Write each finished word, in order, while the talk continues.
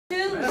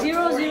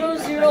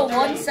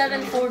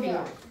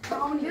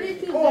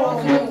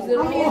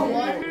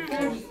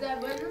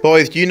0001740.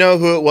 Boys, do you know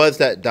who it was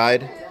that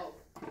died?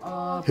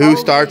 Who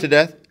starved to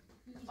death?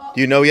 Do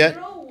you know yet?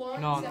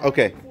 No.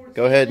 Okay,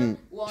 go ahead and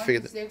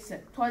figure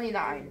that.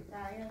 29.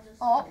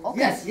 Oh,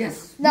 okay.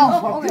 Yes.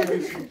 No, okay.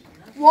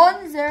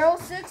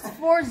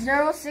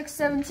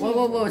 1064067.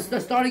 Whoa.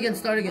 Start again.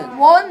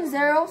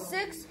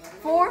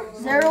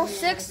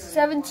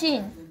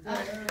 1064067.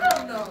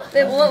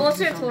 Wait, what's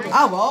your total?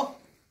 Well.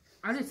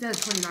 I just said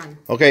 29.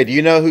 Okay, do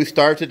you know who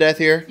starved to death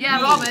here? Yeah,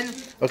 Robin.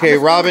 Okay,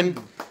 Robin.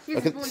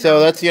 Okay,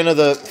 so that's the end of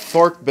the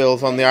fork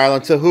bills on the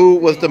island. So who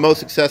was the most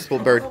successful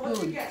bird?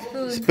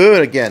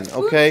 Spoon again,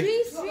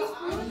 okay.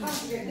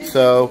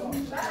 So,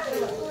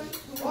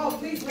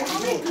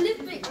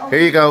 here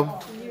you go.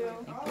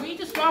 Can you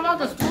just swap out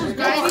the spoons,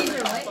 guys?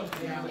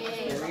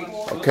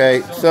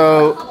 Okay,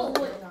 so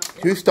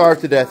who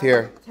starved to death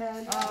here?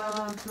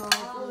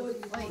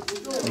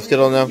 You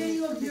still don't know?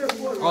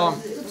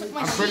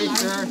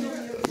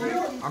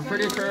 I'm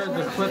pretty sure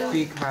the Cliff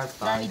Beak has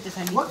died.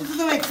 What does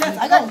it make sense?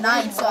 I got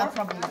 9, so I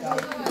probably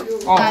died.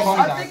 Oh,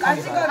 I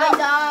died.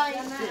 died.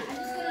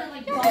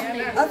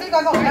 I think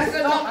I got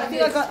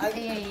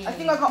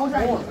more. Wait.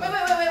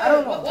 I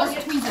don't know. What's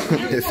your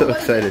tweezer? You're so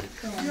excited.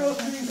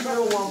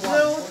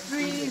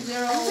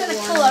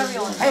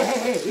 03011.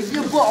 Hey, if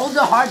you put all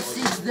the hard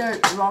seeds there,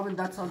 Robin,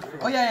 that's unfair.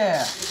 Oh,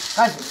 yeah.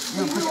 Guys,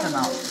 you push them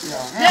out.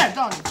 There,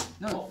 done.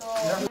 No.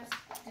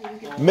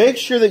 Make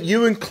sure that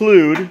you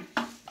include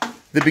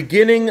the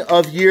beginning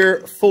of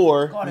year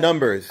 4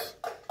 numbers.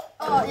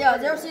 Oh, yeah,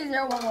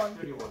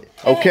 0C011.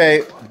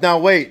 Okay, now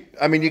wait.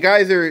 I mean, you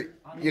guys are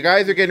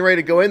getting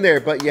ready to go in there,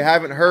 but you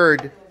haven't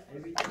heard.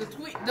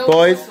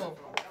 Boys,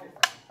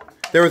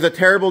 there was a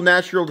terrible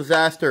natural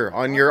disaster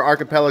on your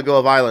archipelago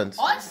of islands.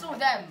 Us or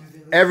them?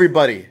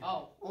 Everybody.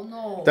 Oh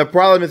no. The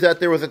problem is that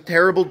there was a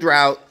terrible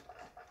drought,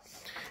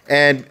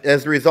 and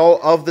as a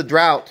result of the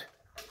drought,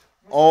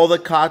 all the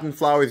cotton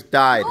flowers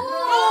died.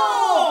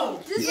 Oh!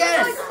 This is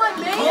like my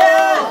main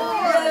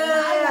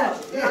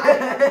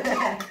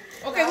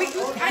Okay, I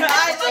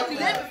still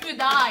live if you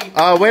die.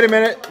 Wait a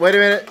minute.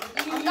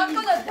 I'm not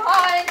gonna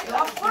die.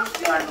 Of course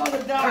you are going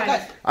to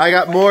die. I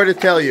got more to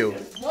tell you.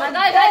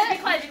 Guys, be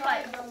quiet.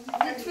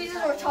 The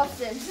tweezers were tough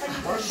then.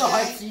 Where's the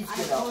hard seeds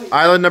get out?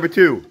 Island number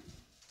 2.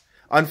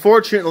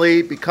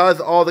 Unfortunately, because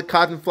all the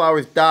cotton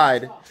flowers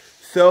died,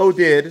 so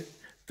did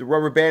the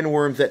rubber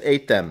bandworms that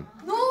ate them.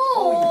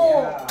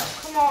 No!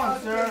 Come on,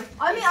 sir.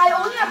 I mean, I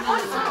only have 1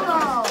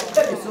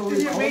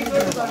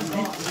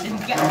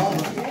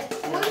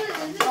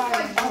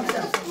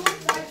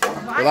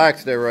 now.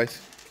 Relax there, Royce.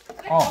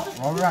 Oh,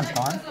 rubber band's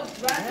gone?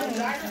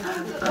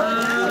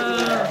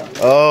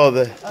 Oh,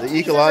 the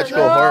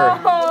ecological horror. I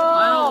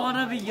don't want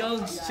to be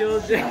young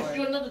children.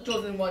 You're not the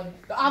chosen one.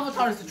 The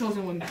Avatar is the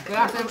chosen one. The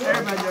last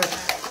airbender.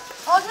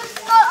 Oh, this is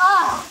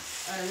not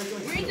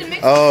We need to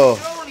mix Oh. it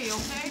slowly,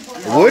 okay?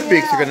 The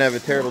Woodbeaks are going to have a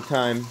terrible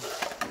time.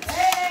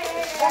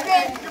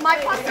 Okay, my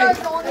pasta is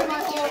the only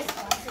one here.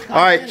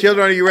 All right,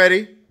 children, are you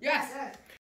ready?